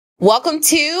Welcome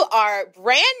to our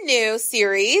brand new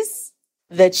series,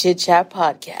 the Chit Chat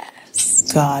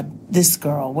Podcast. God, this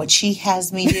girl, what she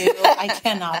has me do, I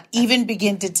cannot even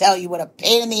begin to tell you what a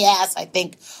pain in the ass I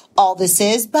think all this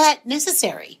is, but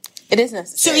necessary. It is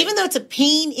necessary. So even though it's a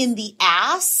pain in the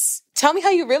ass, tell me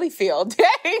how you really feel.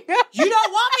 you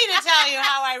don't want me to tell you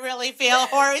how I really feel,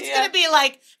 or it's going to be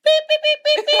like, beep, beep,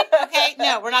 beep, beep, beep. Okay,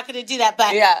 no, we're not going to do that,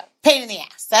 but pain in the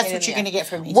ass. That's what you're going to get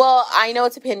from me. Well, I know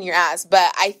it's a pain in your ass,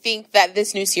 but I think that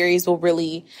this new series will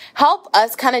really help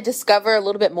us kind of discover a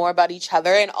little bit more about each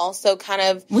other and also kind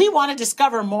of... We want to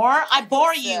discover more? I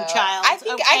bore you, child. I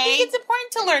think it's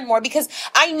important to learn more because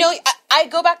I know... I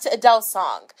go back to Adele's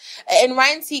song and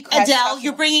Ryan Seacrest... Adele,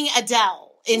 you're bringing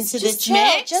Adele into this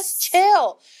mix? Just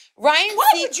chill. Ryan Why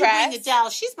would you bring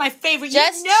Adele? She's my favorite.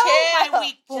 Just you know my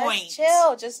weak point.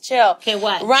 Just chill. Okay,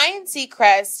 what? Ryan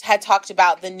Seacrest had talked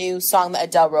about the new song that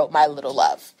Adele wrote, My Little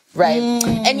Love, right?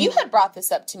 And you had brought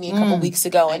this up to me a couple weeks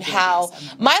ago and how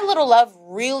My Little Love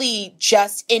really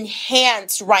just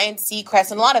enhanced Ryan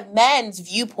Seacrest and a lot of men's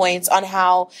viewpoints on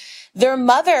how their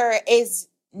mother is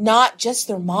not just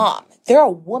their mom. They're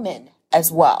a woman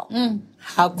as well.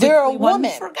 How quickly they're a one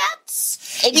woman.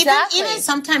 Forgets. Exactly. Even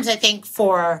sometimes I think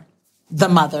for the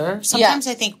mother, sometimes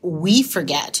I think we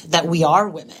forget that we are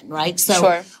women, right?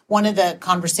 So one of the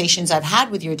conversations I've had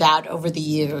with your dad over the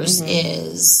years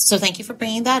is, so thank you for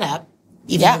bringing that up,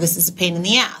 even though this is a pain in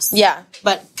the ass. Yeah.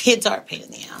 But kids are a pain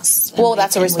in the ass. Well,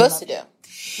 that's what we're supposed to do.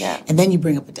 Yeah. And then you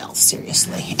bring up Adele,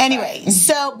 seriously. Anyway,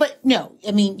 but no,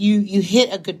 I mean, you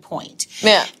hit a good point.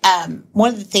 Yeah.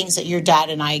 One of the things that your dad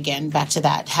and I, again, back to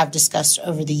that, have discussed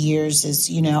over the years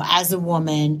is, as a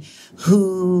woman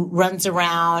who runs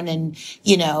around and,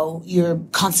 you're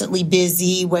constantly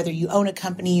busy, whether you own a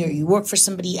company or you work for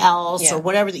somebody else or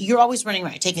whatever, you're always running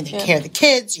around, taking care of the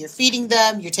kids, you're feeding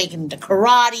them, you're taking them to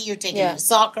karate, you're taking them to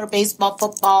soccer, baseball,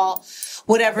 football,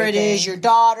 whatever it is, your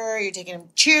daughter, you're taking them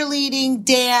cheerleading,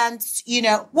 dance,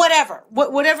 whatever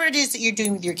it is that you're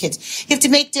doing with your kids. You have to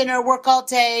make dinner, work all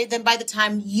day. Then by the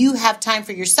time you have time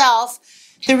for yourself,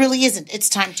 there really isn't. It's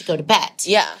time to go to bed.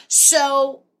 Yeah.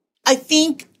 So I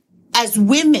think as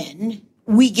women,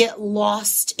 we get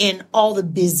lost in all the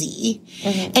busy.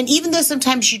 And even though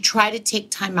sometimes you try to take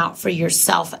time out for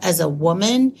yourself as a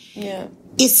woman,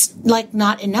 it's like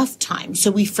not enough time.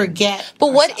 So we forget.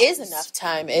 But what is enough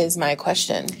time is my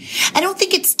question. I don't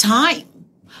think it's time.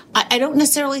 I don't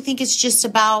necessarily think it's just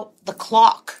about the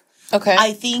clock. Okay.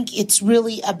 I think it's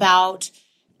really about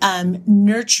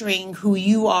nurturing who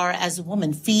you are as a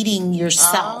woman, feeding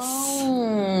yourself.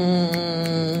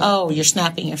 Oh, you're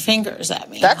snapping your fingers at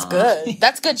me. That's good.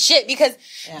 That's good shit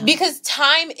because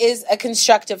time is a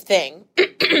constructive thing,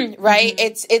 right?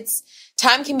 It's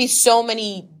time can be so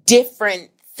many different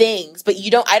things, but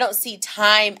I don't see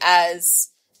time as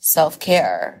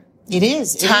self-care. It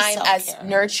is. Time as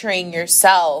nurturing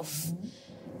yourself.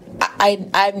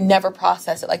 I've never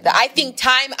processed it like that. I think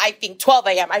 12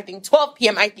 a.m., I think 12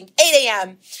 p.m., I think 8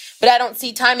 a.m., but I don't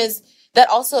see time as that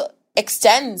also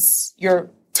extends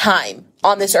your time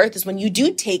on this earth is when you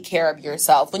do take care of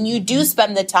yourself, when you do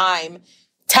spend the time,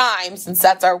 since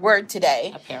that's our word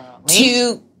today, apparently,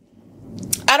 to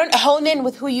hone in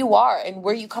with who you are and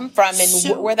where you come from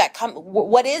and where that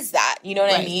what is that? You know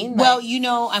what I mean? Well,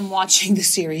 I'm watching the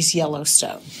series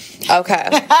Yellowstone. Okay.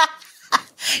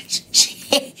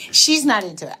 She's not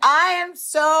into it. I am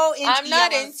so into it. I'm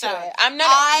not into it.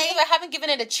 I haven't given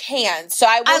it a chance, so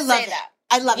I will say that.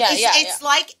 I love it. It's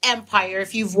like Empire.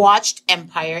 If you've watched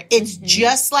Empire, it's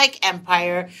just like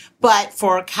Empire, but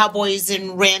for cowboys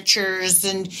and ranchers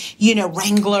and,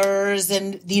 wranglers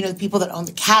and, the people that own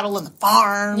the cattle and the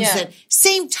farms and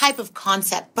same type of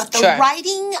concept. But the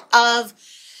writing of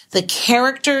the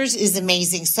characters is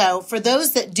amazing. So for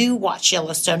those that do watch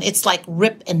Yellowstone, it's like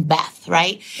Rip and Beth,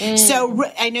 right? So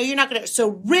I know you're not going to.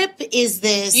 So Rip is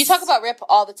this. You talk about Rip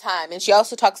all the time. And she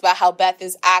also talks about how Beth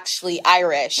is actually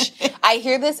Irish. I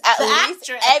hear this at least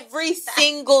every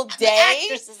single day. The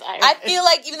actress is Irish. I feel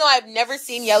like even though I've never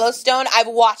seen Yellowstone, I've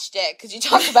watched it because you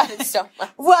talk about it so much.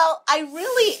 Well, I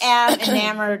really am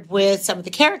enamored with some of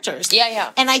the characters.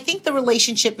 Yeah. And I think the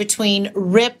relationship between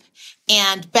Rip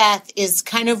and Beth is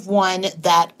kind of one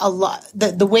that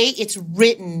the way it's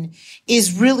written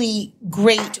is really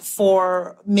great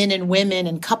for men and women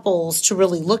and couples to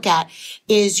really look at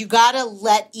is you got to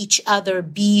let each other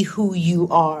be who you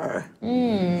are.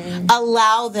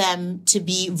 Allow them to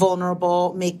be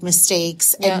vulnerable, make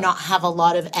mistakes, and not have a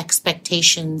lot of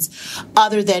expectations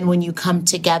other than when you come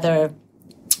together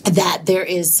that there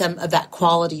is some of that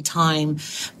quality time,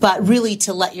 but really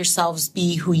to let yourselves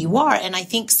be who you are. And I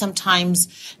think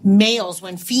sometimes males,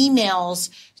 when females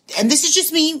and this is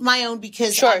just me, my own,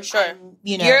 because I'm,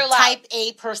 you know, You're type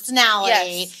A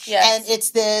personality, and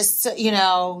it's this, you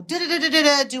know,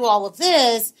 do all of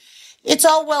this. It's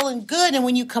all well and good. And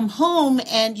when you come home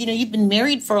and, you know, you've been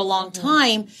married for a long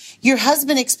time, your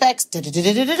husband expects too.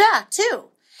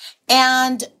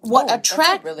 And that's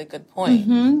a really good point.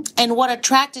 And what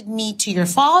attracted me to your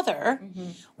father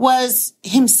was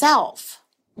himself.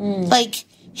 Like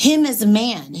him as a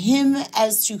man, him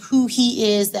as to who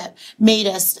he is that made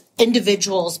us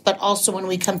individuals, but also when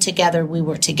we come together, we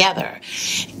were together.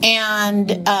 And,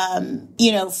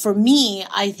 you know, for me,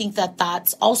 I think that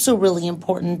that's also really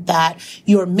important, that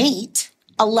your mate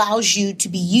allows you to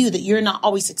be you, that you're not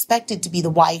always expected to be the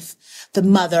wife, the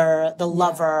mother, the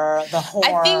lover, the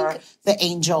whore, the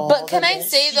angel. But can I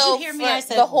say, though, did you hear me? I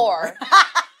said the whore.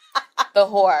 The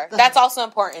whore. That's also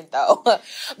important, though.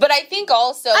 But I think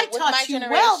also with my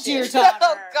generation, well, dear daughter.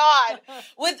 Oh God,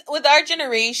 with our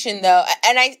generation, though,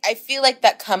 and I feel like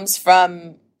that comes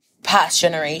from past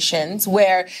generations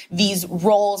where these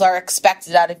roles are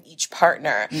expected out of each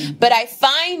partner. But I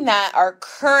find that our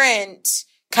current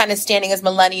kind of standing as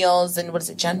millennials and what is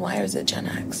it, Gen Y or is it Gen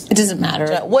X? It doesn't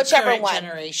matter. Whichever one.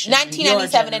 Generation,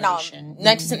 1997 and all.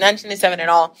 1997 and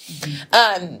all.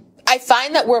 I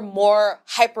find that we're more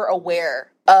hyper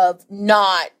aware of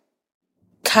not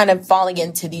kind of falling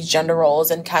into these gender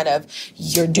roles and kind of,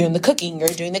 you're doing the cooking, you're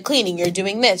doing the cleaning, you're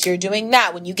doing this, you're doing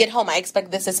that. When you get home, I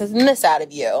expect this, and this out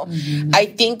of you. I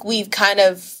think we've kind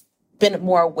of been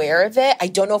more aware of it. I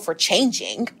don't know if we're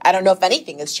changing. I don't know if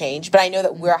anything has changed, but I know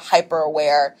that we're hyper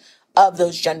aware of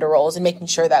those gender roles and making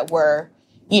sure that we're,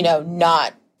 you know,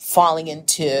 not falling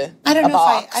into I don't a know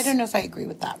box. if I don't know if I agree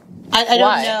with that. I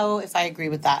don't know if I agree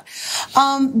with that.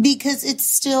 Because it's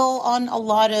still on a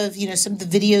lot of, you know, some of the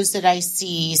videos that I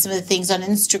see, some of the things on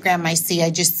Instagram I see, I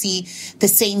just see the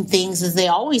same things as they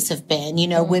always have been, you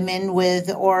know, women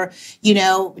with, or, you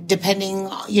know, depending,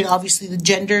 you know, obviously the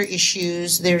gender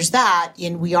issues, there's that.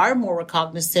 And we are more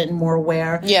cognizant, more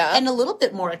aware. Yeah. And a little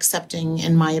bit more accepting,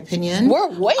 in my opinion. We're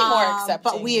way more accepting.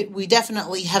 But we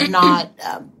definitely have not,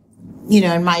 you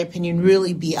know, in my opinion,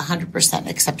 really be 100%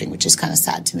 accepting, which is kind of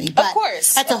sad to me. But of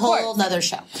course. That's a whole nother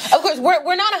show. Of course,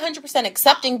 we're not 100%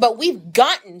 accepting, but we've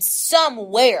gotten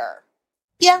somewhere.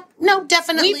 Yeah, no,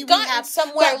 definitely. We've gotten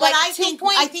somewhere. But I think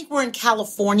we're in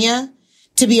California,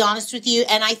 to be honest with you.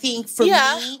 And I think for me,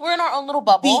 we're in our own little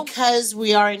bubble. Because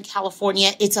we are in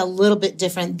California, it's a little bit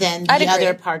different than the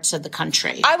other parts of the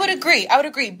country. I would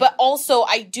agree. But also,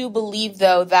 I do believe,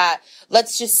 though, that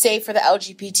let's just say for the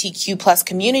LGBTQ plus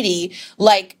community,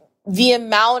 like the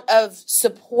amount of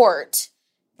support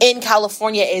in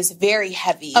California is very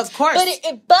heavy. Of course. But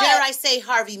dare I say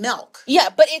Harvey Milk? Yeah,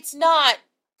 but it's not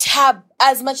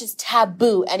as much as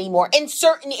taboo anymore in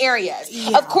certain areas.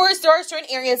 Yeah. Of course, there are certain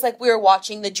areas, like we were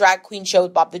watching the drag queen show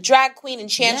with Bob the Drag Queen and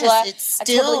Shangela. Yes, I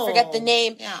totally forget the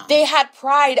name. Yeah. They had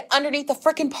pride underneath the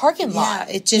freaking parking lot.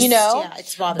 Yeah, it just, you know? Yeah,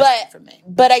 it's bothersome for me.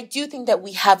 But I do think that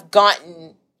we have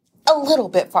gotten a little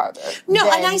bit farther. No,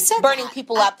 and I said burning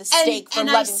people at the stake for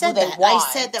loving who they want. I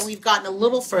said that we've gotten a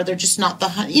little further, just not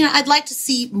the, you know, I'd like to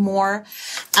see more.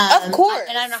 Of course.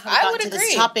 And I don't know how we got to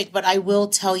this topic, but I will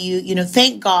tell you, you know,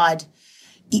 thank God,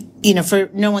 you know, for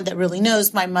no one that really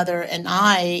knows, my mother and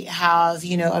I have,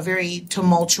 you know, a very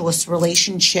tumultuous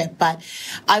relationship. But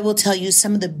I will tell you,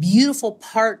 some of the beautiful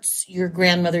parts your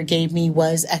grandmother gave me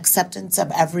was acceptance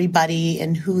of everybody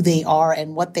and who they are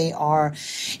and what they are,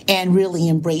 and really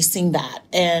embracing that.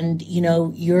 And, you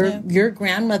know, your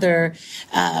grandmother,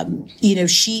 you know,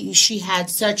 she had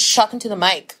such... Talking to the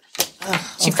mic.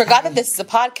 She forgot that this is a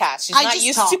podcast. She's not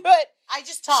used to it. I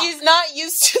just talk. She's not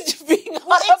used to being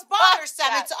on it's bothersome.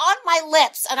 It's on my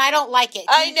lips, and I don't like it.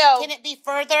 I know. Can it be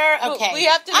further? Okay. We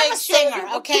have to make sure. I'm a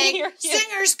singer, okay?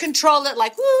 Singers control it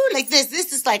like, woo, like this.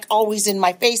 This is like always in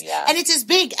my face, and it's as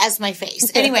big as my face.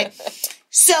 Anyway,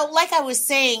 so like I was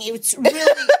saying, it's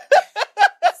really...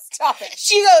 Stop it.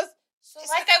 She goes, so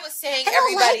like I was saying, I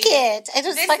don't like it. I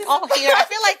just like all here. I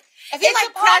feel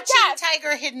like crouching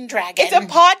tiger, hidden dragon.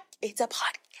 It's a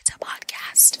podcast.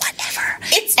 Whatever.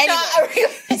 It's anyway, not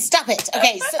real. Stop it.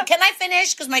 Okay, so can I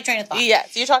finish? Because my train of thought. Yeah,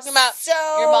 so you're talking about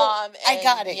your mom. And, I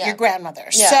got it. Your grandmother.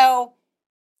 Yeah. So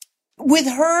with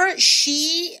her,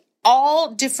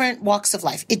 all different walks of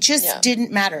life. It just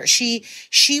didn't matter. She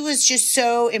was just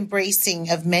so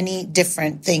embracing of many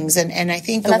different things. And I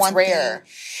think the one rare.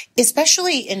 thing,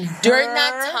 especially in her during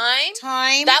that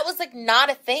time, that was like not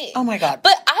a thing. Oh my God.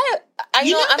 But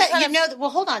well,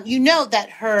 hold on. You know that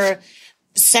her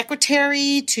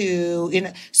secretary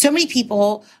to, so many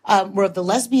people were of the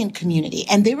lesbian community,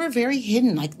 and they were very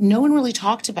hidden. Like, no one really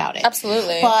talked about it.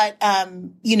 Absolutely. But,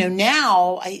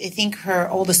 now I think her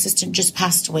old assistant just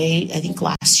passed away, I think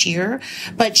last year,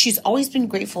 but she's always been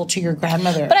grateful to your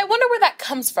grandmother. But I wonder where that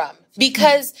comes from,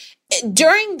 because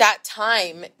during that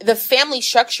time, the family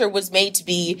structure was made to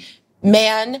be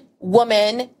man,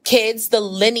 woman, kids, the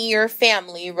linear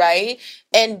family, right?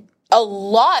 And a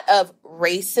lot of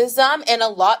racism and a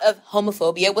lot of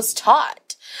homophobia was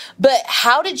taught. But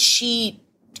how did she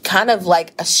kind of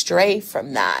like astray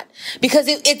from that? Because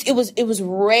it was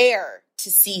rare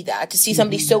to see that, to see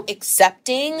somebody so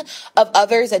accepting of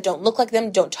others that don't look like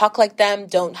them, don't talk like them,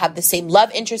 don't have the same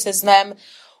love interests as them.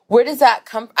 Where does that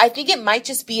come from? I think it might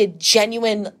just be a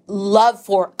genuine love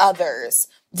for others.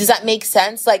 Does that make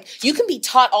sense? Like, you can be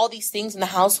taught all these things in the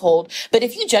household, but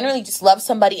if you generally just love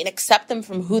somebody and accept them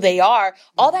from who they are,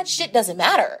 all that shit doesn't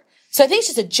matter. So I think it's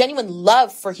just a genuine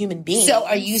love for human beings. So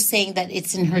are you saying that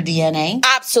it's in her DNA?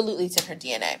 Absolutely, it's in her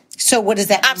DNA. So what does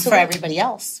that mean for everybody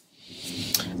else?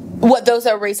 What, those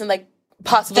that are raised in, like,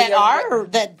 possibly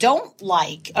that don't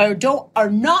like or are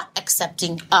not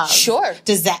accepting of. Sure.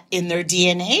 Does that in their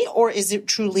DNA, or is it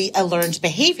truly a learned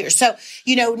behavior? So,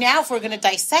 now if we're going to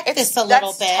dissect this a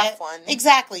little bit. Tough one.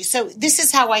 Exactly. So this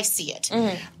is how I see it.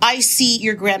 Mm-hmm. I see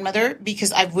your grandmother,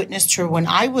 because I've witnessed her when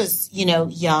I was,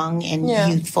 young and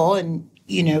youthful, and,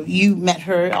 you met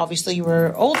her, obviously you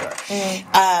were older.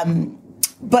 Mm-hmm.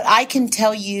 But I can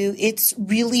tell you it's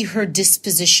really her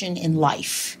disposition in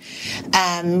life.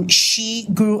 She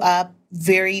grew up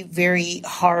very, very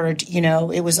hard.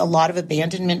 It was a lot of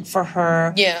abandonment for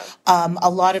her. Yeah.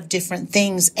 A lot of different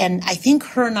things. And I think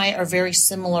her and I are very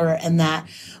similar in that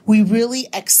we really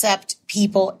accept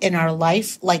people in our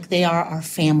life like they are our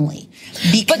family.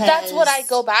 But that's what I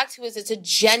go back to, is it's a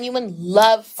genuine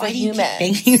love for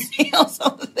humans.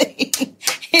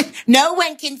 No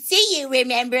one can see you,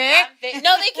 remember? No, they can.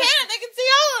 They can see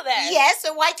all of this. Yes,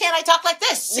 so why can't I talk like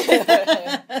this?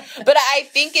 But I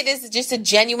think it is just a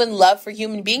genuine love for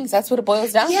human beings. That's what it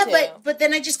boils down to. Yeah, but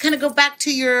then I just kind of go back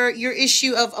to your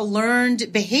issue of a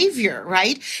learned behavior,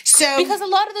 right? So because a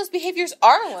lot of those behaviors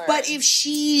are learned. But if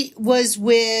she was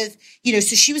with,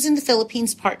 so she was in the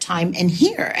Philippines part-time and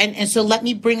here. And so let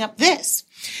me bring up this.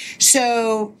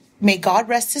 So may God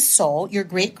rest his soul, your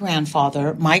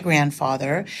great-grandfather, my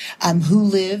grandfather, who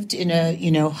lived in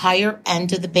a, higher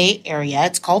end of the Bay Area.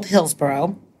 It's called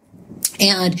Hillsborough.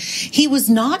 And he was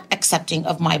not accepting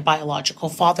of my biological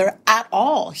father at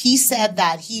all. He said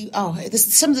that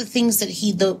some of the things that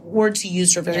the words he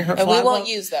used are very hurtful. And we won't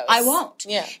use those. I won't.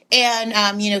 Yeah.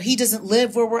 And, he doesn't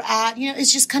live where we're at.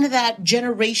 It's just kind of that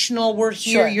generational, we're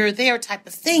here, you're there type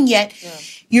of thing. Yet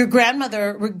your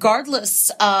grandmother, regardless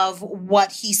of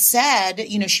what he said,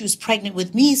 she was pregnant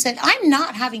with me, said, I'm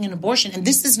not having an abortion and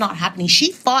this is not happening.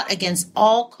 She fought against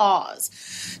all cause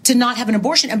to not have an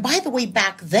abortion. And by the way,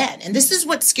 back then, and this is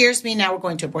what scares me, now we're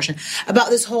going to abortion, about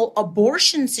this whole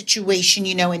abortion situation,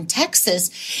 in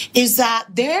Texas, is that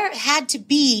there had to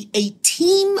be a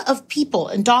team of people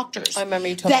and doctors I remember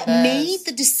you told that me this. made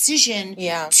the decision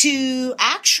to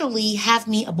actually have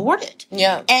me aborted.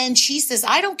 Yeah. And she says,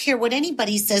 I don't care what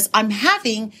anybody says, I'm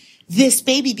having this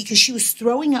baby, because she was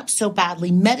throwing up so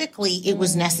badly. Medically, it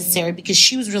was necessary because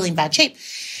she was really in bad shape.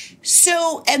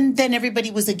 So, and then everybody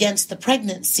was against the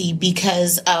pregnancy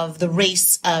because of the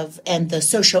race and the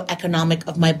socioeconomic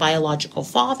of my biological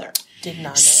father. Did not know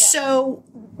that. So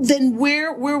then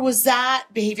where was that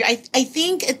behavior? I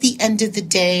think at the end of the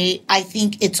day, I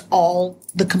think it's all,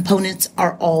 the components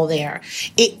are all there.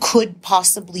 It could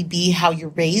possibly be how you're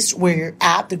raised, where you're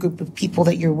at, the group of people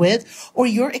that you're with, or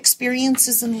your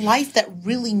experiences in life that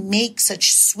really make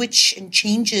such switch and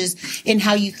changes in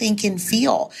how you think and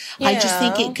feel. Yeah. I just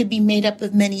think it could be made up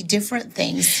of many different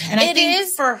things. And I think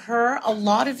for her, a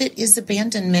lot of it is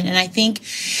abandonment. And I think,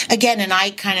 again, and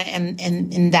I kind of am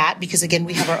in that, because again,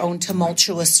 we have our own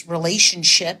tumultuous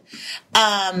relationship.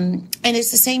 And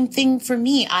it's the same thing for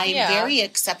me. I'm very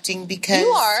accepting because you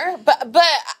are, but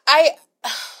I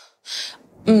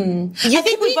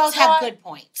think we both have good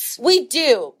points. We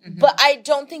do, but I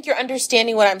don't think you're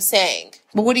understanding what I'm saying.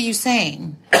 But what are you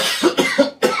saying?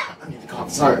 I need to cough.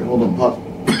 Sorry, hold on, pause.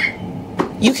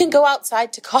 You can go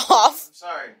outside to cough. I'm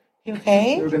sorry. You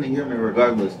okay? You're going to hear me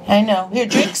regardless. I know. Here,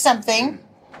 drink something.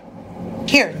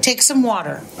 Here, take some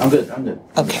water. I'm good.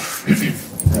 Okay.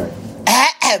 All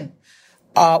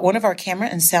right. One of our camera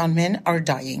and sound men are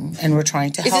dying, and we're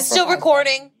trying to help. Is it still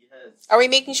recording? Yes. Are we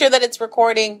making sure that it's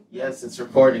recording? Yes, it's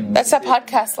recording. That's a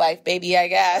podcast life, baby, I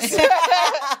guess.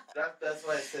 That's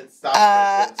why I said stop.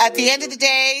 At the end of the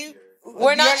day,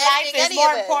 We're not your life editing is any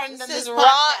more of it. important than this is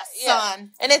podcast,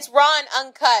 son. And it's raw and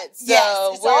uncut. So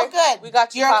yes, it's all good. We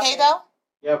got you. You're okay though?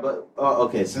 Yeah, but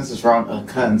okay. Since it's wrong,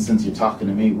 cut, and since you're talking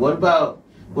to me, what about?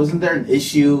 Wasn't there an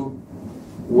issue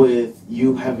with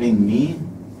you having me?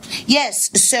 Yes.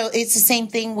 So it's the same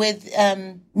thing with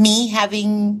me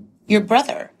having your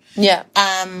brother. Yeah.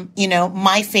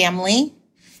 My family,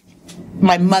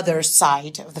 my mother's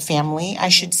side of the family, I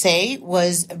should say,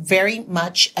 was very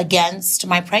much against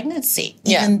my pregnancy.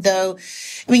 Yeah. Even though,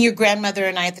 your grandmother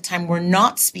and I at the time we're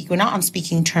not on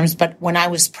speaking terms, but when I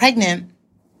was pregnant,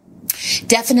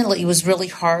 definitely it was really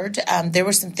hard. There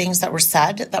were some things that were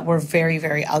said that were very,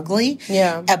 very ugly.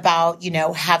 Yeah. About,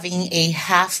 having a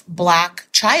half black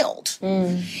child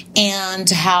and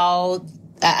how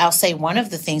I'll say one of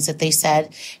the things that they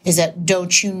said is that,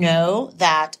 don't you know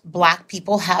that black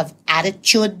people have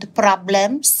attitude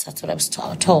problems? That's what I was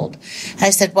told. And I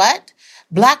said, what?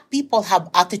 Black people have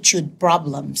attitude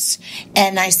problems.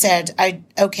 And I said,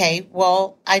 okay,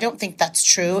 well, I don't think that's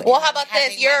true. Well, how about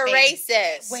this? You're a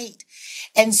racist. Wait.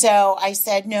 And so I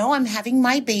said, no, I'm having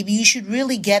my baby. You should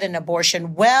really get an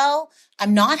abortion. Well,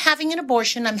 I'm not having an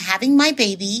abortion. I'm having my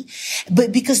baby.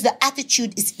 But because the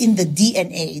attitude is in the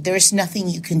DNA, there is nothing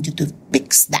you can do to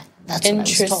fix that. That's what I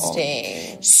was told.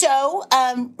 Interesting. So,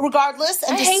 regardless.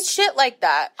 I hate shit like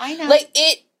that. I know.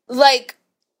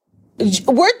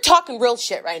 We're talking real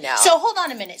shit right now. So hold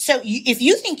on a minute. So if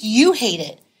you think you hate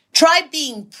it, try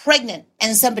being pregnant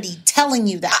and somebody telling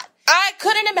you that. I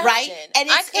couldn't imagine. Right? And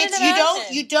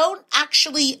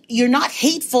you're not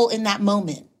hateful in that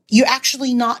moment. You're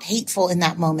actually not hateful in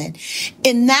that moment.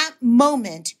 In that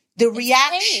moment, the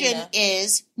reaction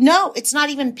is, no, it's not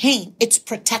even pain. It's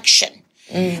protection.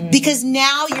 Mm-hmm. Because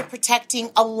now you're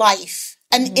protecting a life,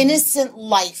 an innocent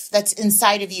life that's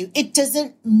inside of you. It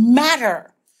doesn't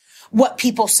matter what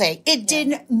people say. It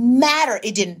didn't matter.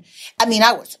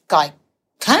 I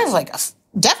was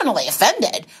definitely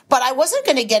offended, but I wasn't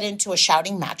going to get into a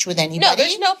shouting match with anybody. No,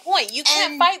 there's no point. You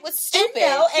can't fight with stupid.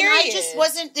 And I just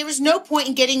wasn't, there was no point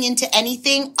in getting into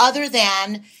anything other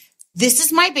than, this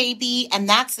is my baby and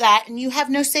that's that, and you have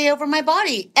no say over my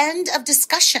body. End of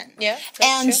discussion. Yeah.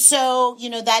 And so,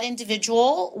 that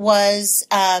individual was,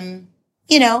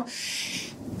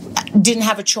 didn't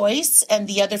have a choice. And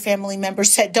the other family member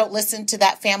said, don't listen to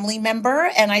that family member.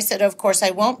 And I said, of course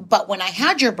I won't. But when I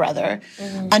had your brother,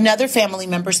 another family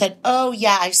member said, oh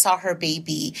yeah, I saw her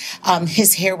baby.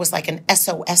 His hair was like an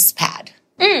SOS pad.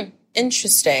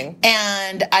 Interesting.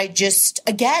 And I just,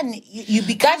 again, you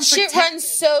become that shit protective. Runs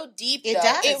so deep. It though.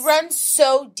 does. It runs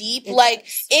so deep.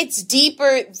 It's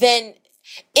deeper than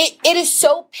it is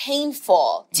so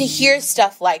painful to hear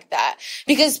stuff like that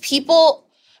because people.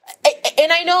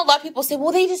 And I know a lot of people say,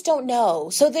 well, they just don't know.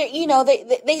 So they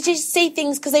just say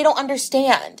things because they don't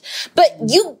understand. But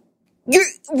you're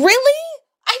really?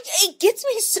 It gets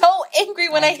me so angry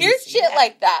when I hear shit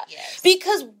like that. Yes.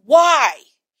 Because why?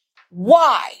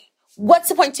 Why? What's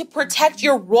the point? To protect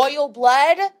your royal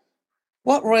blood?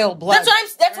 What royal blood?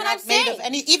 That's what I'm saying.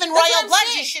 Even royal blood,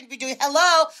 you shouldn't be doing.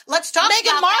 Hello, let's talk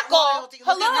Meghan about Markle. that royalty.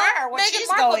 Look at her, what she's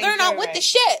going they're not through. with the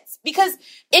shits because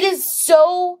it is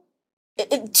so.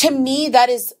 To me, that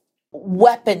is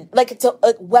it's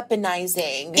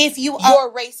weaponizing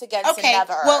your race against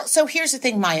another. Well, so here's the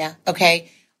thing, Maya. Okay,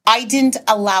 I didn't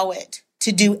allow it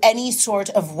to do any sort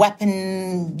of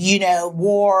weapon,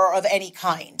 war of any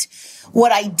kind.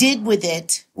 What I did with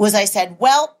it was I said,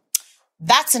 well,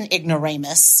 that's an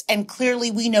ignoramus, and clearly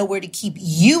we know where to keep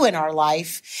you in our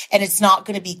life, and it's not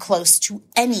going to be close to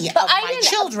any of my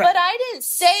children. But I didn't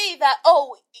say that,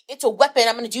 it's a weapon,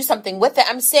 I'm going to do something with it.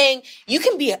 I'm saying you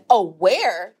can be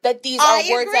aware that these are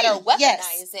words that are weaponizing.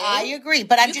 Yes, I agree.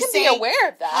 But I'm just saying, be aware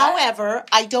of that. However,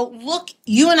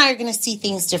 you and I are going to see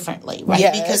things differently, right?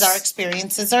 Yes. Because our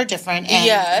experiences are different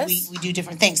and we do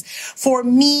different things. For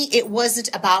me, it wasn't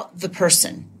about the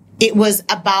person. It was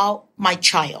about my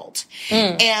child.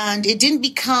 And it didn't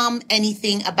become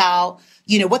anything about,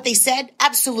 what they said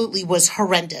absolutely was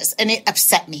horrendous and it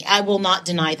upset me. I will not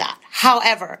deny that.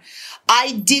 However,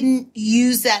 I didn't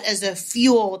use that as a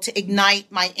fuel to ignite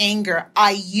my anger.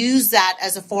 I used that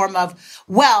as a form of,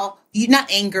 not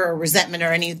anger or resentment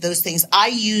or any of those things. I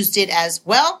used it as,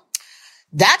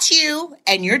 that's you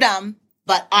and you're dumb.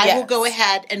 But I will go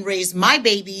ahead and raise my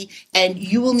baby and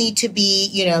you will need to be,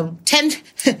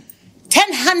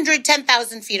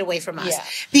 10,000 feet away from us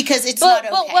because it's not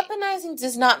okay. But weaponizing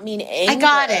does not mean anger.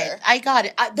 I got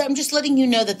it. I'm just letting you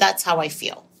know that that's how I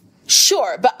feel.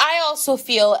 Sure. But I also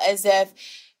feel as if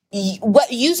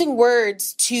using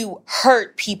words to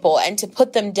hurt people and to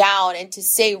put them down and to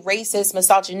say racist,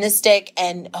 misogynistic,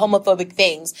 and homophobic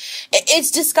things,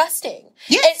 it's disgusting.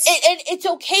 Yes. And it's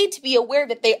okay to be aware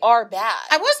that they are bad.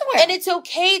 I was aware. And it's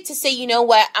okay to say, you know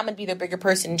what, I'm going to be the bigger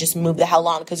person and just move the hell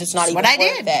on because it's not even worth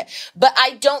it. But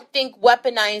I don't think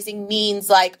weaponizing means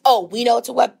like, oh, we know it's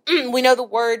we know the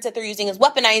words that they're using is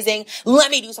weaponizing.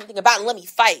 Let me do something about it. Let me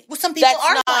fight. Well, some people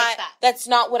are like that. That's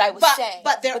not what I was saying.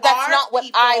 But that's not what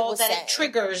I was saying. It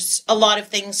triggers a lot of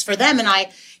things for them. And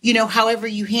however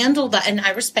you handle that, and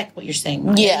I respect what you're saying,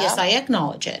 Maya. Yeah. Yes, I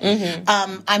acknowledge it.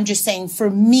 Mm-hmm. I'm just saying for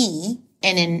me,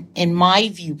 and in my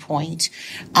viewpoint,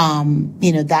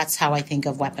 that's how I think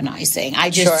of weaponizing.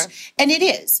 And it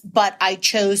is, but I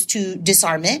chose to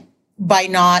disarm it by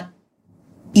not,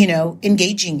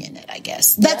 engaging in it, I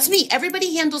guess. That's me.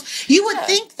 Everybody handles, you would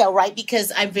think though, right?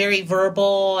 Because I'm very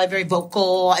verbal, I'm very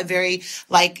vocal, I'm very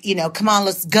come on,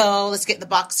 let's go, let's get in the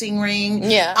boxing ring.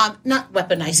 Yeah. Not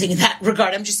weaponizing in that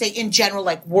regard. I'm just saying in general,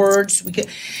 like words,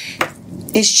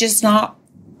 it's just not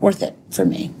worth it for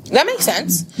me. That makes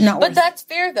sense. But that's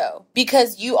fair though,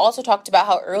 because you also talked about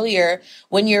how earlier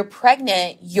when you're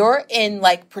pregnant, you're in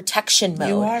protection mode.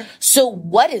 You are. So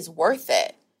what is worth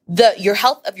it? Your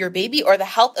health of your baby or the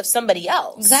health of somebody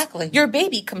else? Exactly. Your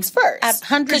baby comes first.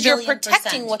 100 because you're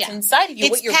protecting what's inside of you,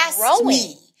 what you're growing.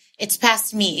 Me. It's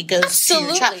past me. It goes to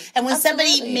your child. And when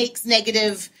somebody makes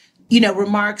negative,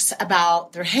 remarks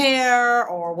about their hair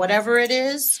or whatever it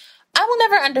is, I will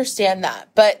never understand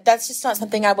that, but that's just not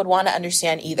something I would want to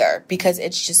understand either, because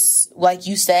it's just, like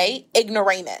you say,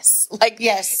 ignoramus.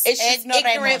 Yes, it's just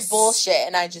ignorant bullshit,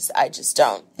 and I just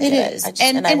don't. It is.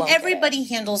 And everybody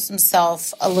handles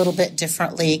themselves a little bit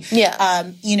differently.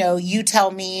 Yeah. You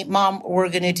tell me, Mom, we're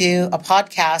going to do a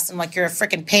podcast. I'm like, you're a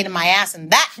freaking pain in my ass,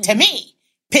 and that, to me,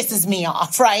 pisses me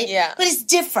off, right? Yeah. But it's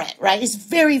different, right? It's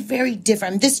very, very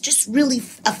different. This just really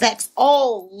affects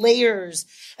all layers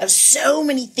of so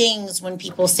many things when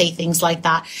people say things like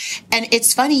that. And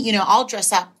it's funny, I'll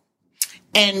dress up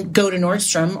and go to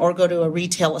Nordstrom or go to a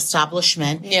retail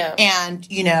establishment. Yeah. And,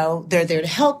 they're there to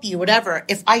help you, whatever.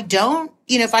 If I don't,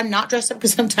 if I'm not dressed up,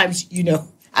 because sometimes,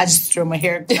 I just throw my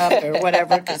hair up or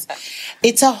whatever, because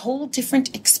it's a whole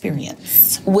different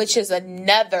experience. Which is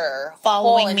another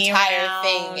Following whole me entire around.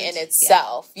 thing in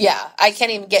itself. Yeah. I can't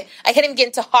even get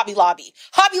into Hobby Lobby.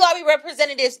 Hobby Lobby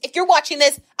representatives, if you're watching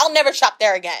this, I'll never shop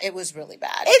there again. It was really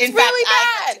bad. It's in fact, really bad.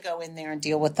 I had to go in there and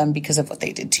deal with them because of what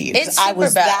they did to you. It's I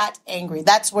was super bad. that angry.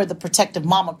 That's where the protective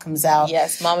mama comes out.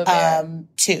 Yes, Mama Bear.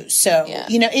 Too. So,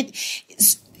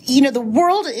 the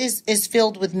world is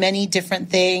filled with many different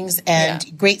things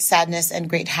and great sadness and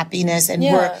great happiness. And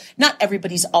not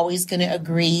everybody's always going to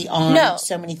agree on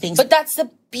so many things. But that's the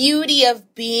beauty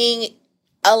of being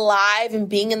alive and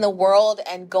being in the world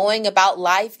and going about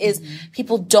life is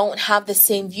people don't have the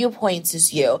same viewpoints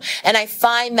as you. And I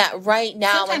find that right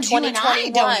now sometimes in 2021, you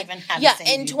and I don't even have the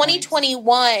same in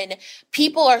 2021,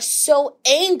 people are so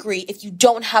angry if you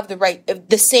don't have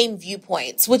the same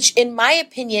viewpoints, which in my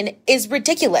opinion is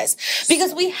ridiculous,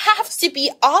 because we have to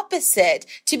be opposite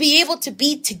to be able to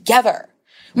be together.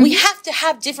 We have to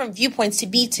have different viewpoints to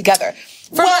be together.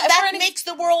 That makes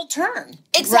the world turn.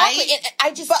 Exactly. Right? And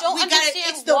I just don't understand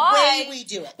it's the way we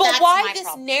do it. But that's why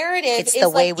this narrative it's is the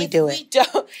way we do it.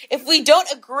 If we don't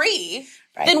agree,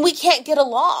 then we can't get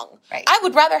along. Right. I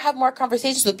would rather have more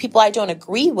conversations with people I don't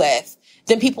agree with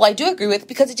than people I do agree with,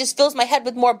 because it just fills my head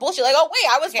with more bullshit. Like, oh,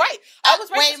 wait, I was right. I was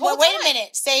right. Wait a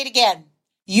minute. Say it again.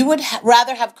 You would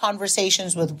rather have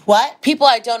conversations with what? People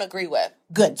I don't agree with.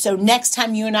 Good. So next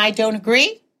time you and I don't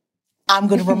agree, I'm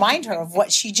going to remind her of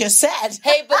what she just said.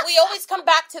 Hey, but we always come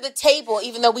back to the table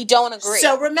even though we don't agree.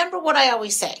 So remember what I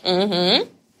always say. Mm-hmm.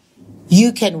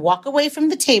 You can walk away from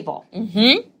the table.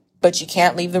 Mm-hmm. But you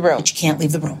can't leave the room. But you can't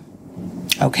leave the room.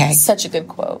 Okay? Such a good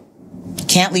quote. You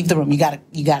can't leave the room. You got to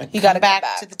come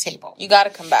back to the table. You got to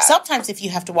come back. Sometimes if you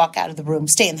have to walk out of the room,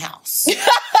 stay in the house.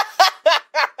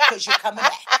 Because you're coming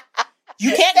back.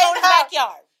 You can't go to the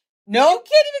backyard. Nope.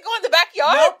 You can't even go in the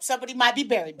backyard? Nope. Somebody might be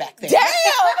buried back there. Damn.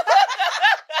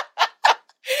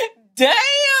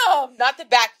 Damn. Not the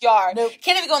backyard. Nope.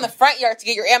 Can't even go in the front yard to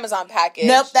get your Amazon package.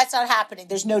 Nope. That's not happening.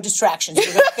 There's no distractions. We're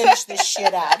going to finish this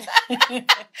shit out.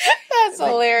 That's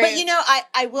hilarious. But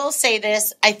I will say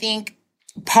this. I think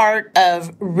part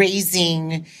of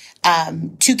raising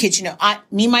two kids,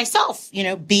 myself,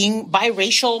 being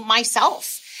biracial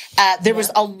myself, there was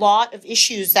a lot of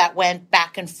issues that went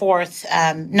back and forth,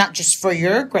 not just for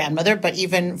your grandmother, but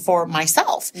even for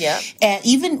myself. Yeah. And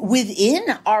even within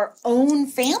our own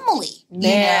family,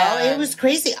 it was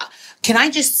crazy. Can I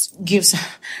just give some,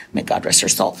 may God rest her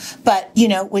soul. But,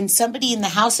 when somebody in the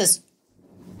house says,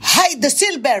 hide the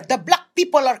silver. The black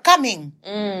people are coming.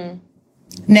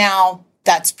 Now,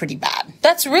 that's pretty bad.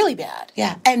 That's really bad.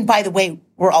 Yeah. And by the way,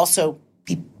 we're also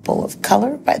people of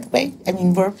color, by the way. I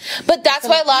mean, But that's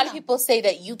why a lot of people say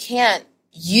that you can't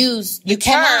use the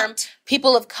term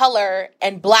people of color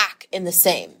and black in the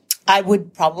same. I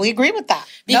would probably agree with that.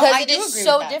 Because it is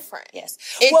so different. Yes.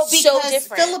 It's because so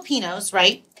different. Filipinos,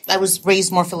 right? I was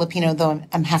raised more Filipino, though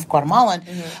I'm half Guatemalan.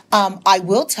 I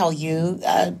will tell you,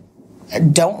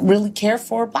 don't really care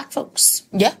for black folks.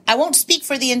 Yeah. I won't speak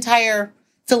for the entire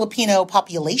Filipino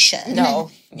population.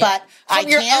 No. But I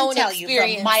your can own tell you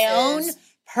from my own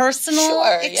personal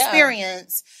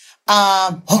experience,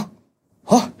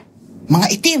 mga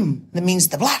itim, that means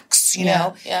the blacks, you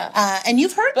know? Yeah. And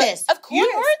you've heard this. Of course.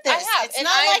 You've heard this. I have. It's and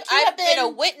not like you I've have been a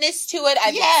witness to it.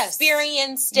 I've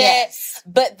experienced it. Yes.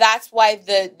 But that's why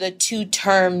the two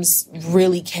terms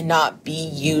really cannot be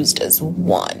used as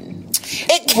one.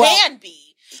 It can be.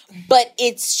 But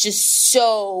it's just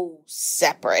so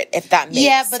separate, if that makes sense.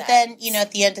 Yeah, but then,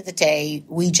 at the end of the day,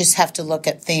 we just have to look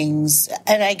at things.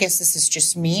 And I guess this is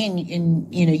just me.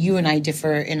 And you and I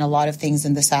differ in a lot of things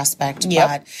in this aspect.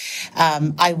 Yep.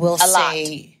 But I will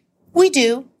say we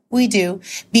do.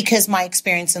 Because my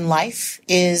experience in life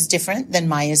is different than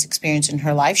Maya's experience in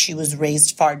her life. She was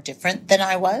raised far different than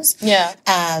I was. Yeah.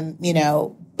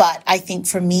 But I think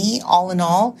for me, all in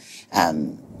all,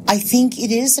 I think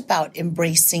it is about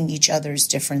embracing each other's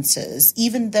differences,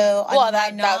 even though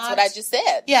that's what I just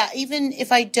said. Yeah, even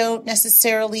if I don't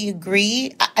necessarily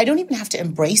agree, I don't even have to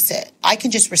embrace it. I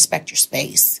can just respect your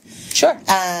space. Sure.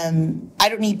 I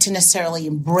don't need to necessarily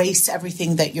embrace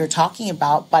everything that you're talking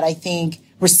about, but I think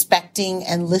respecting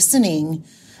and listening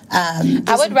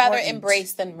I would rather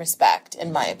embrace than respect,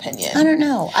 in my opinion. I don't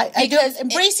know. I don't.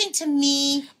 Embracing to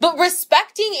me, but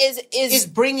respecting is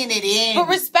bringing it in. But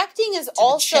respecting is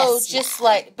also just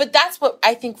like. But that's what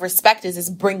I think respect is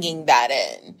bringing that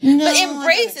in. No, but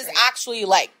embrace is actually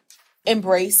like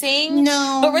embracing.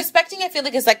 No, but respecting, I feel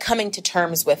like, is like coming to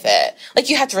terms with it. Like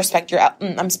you have to respect your.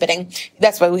 I'm spitting.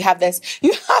 That's why we have this.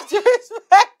 You have to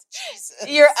respect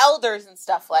your elders and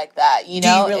stuff like that, Do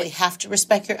you really have to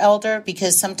respect your elder?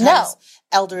 Because sometimes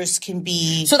elders can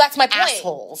be So that's my point.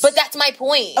 Assholes. But that's my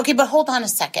point. Okay, but hold on a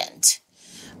second.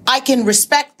 I can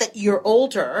respect that you're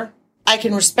older. I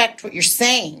can respect what you're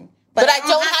saying. But I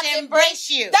don't have to embrace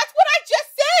you. That's what I just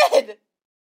said.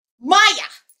 Maya,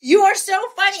 you are so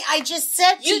funny. I just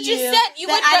said to you said you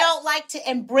that I don't like to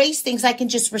embrace things. I can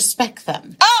just respect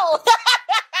them. Oh.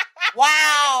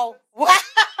 Wow.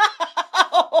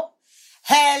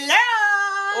 Hello.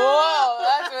 Whoa,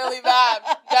 that's really bad.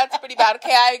 That's pretty bad.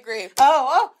 Okay, I agree.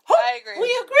 I agree.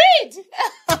 We agreed.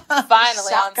 Finally,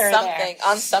 Shocker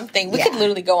on something. We could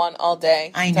literally go on all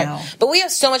day. I know. But we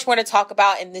have so much more to talk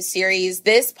about in this series.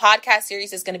 This podcast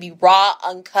series is going to be raw,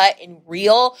 uncut, and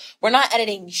real. We're not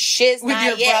editing shiz. With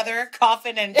your brother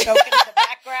coughing and choking in the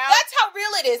background. That's how real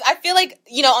it is. I feel like,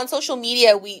 on social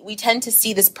media, we tend to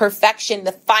see this perfection,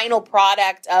 the final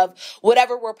product of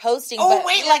whatever we're posting. Oh,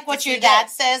 wait, like what your dad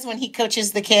says when he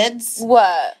coaches the kids?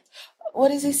 What? What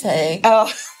does he say?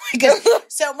 Oh, my God.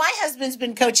 So my husband's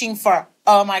been coaching for,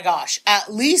 oh my gosh,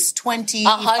 at least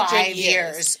 25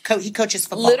 years. He coaches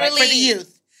football, literally, for the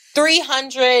youth.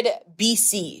 300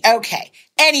 BC. Okay.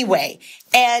 Anyway,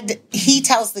 and he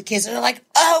tells the kids, and they're like,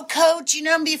 oh, coach, I'm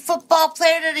going to be a football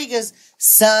player today. He goes,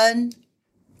 son,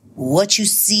 what you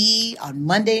see on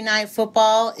Monday Night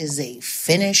Football is a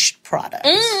finished product.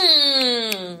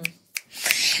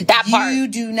 That part. You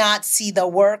do not see the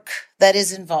work that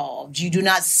is involved. You do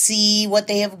not see what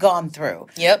they have gone through.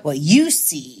 Yep. What you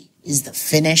see is the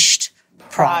finished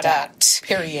product.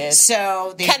 Period.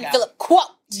 So there Ken Phillip quote.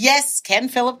 Yes, Ken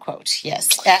Phillip quote.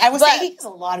 Yes. I was saying he has a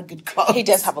lot of good quotes. He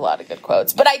does have a lot of good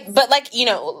quotes. But kind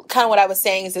of what I was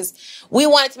saying is we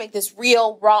wanted to make this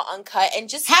real, raw, uncut, and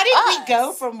just how did we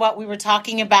go from what we were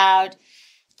talking about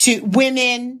to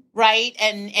women, right?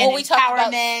 And we talked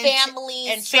about families,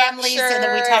 and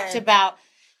then we talked about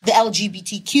the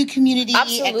LGBTQ community,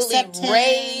 absolutely, acceptance,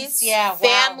 race,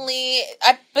 family.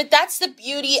 But that's the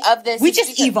beauty of this. We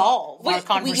just evolve our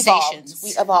conversations.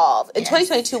 We evolve. In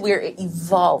 2022, we're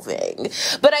evolving.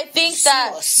 But I think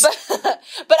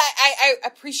but I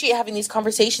appreciate having these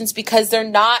conversations because they're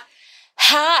not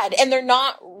had and they're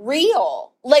not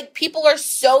real. Like people are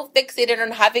so fixated on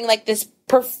having like this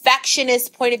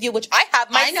perfectionist point of view, which I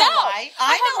have myself.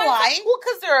 I know why. Well,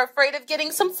 because they're afraid of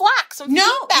getting some flack, some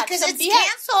feedback, because it's BS.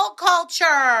 cancel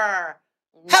culture.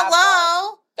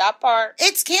 Hello. That part.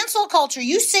 It's cancel culture.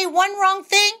 You say one wrong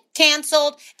thing,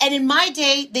 canceled. And in my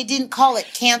day, they didn't call it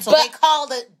cancel. They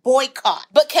called it boycott.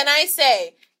 But can I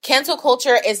say, cancel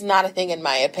culture is not a thing in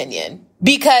my opinion.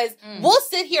 Because we'll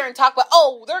sit here and talk about,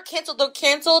 oh, they're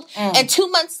canceled. And 2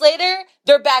 months later,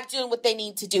 they're back doing what they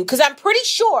need to do. Because I'm pretty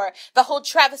sure the whole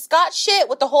Travis Scott shit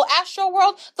with the whole Astro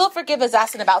World, they'll forgive his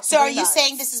ass in about 3 So are months. you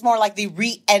saying this is more like the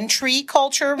re-entry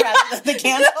culture rather than the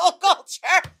cancel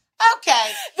culture?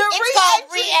 Okay. It's called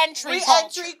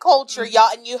re-entry culture, y'all.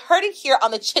 And you heard it here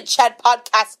on the Chit Chat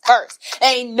podcast first.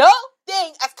 Ain't no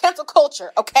thing as cancel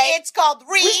culture, okay? It's called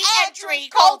re-entry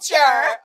culture.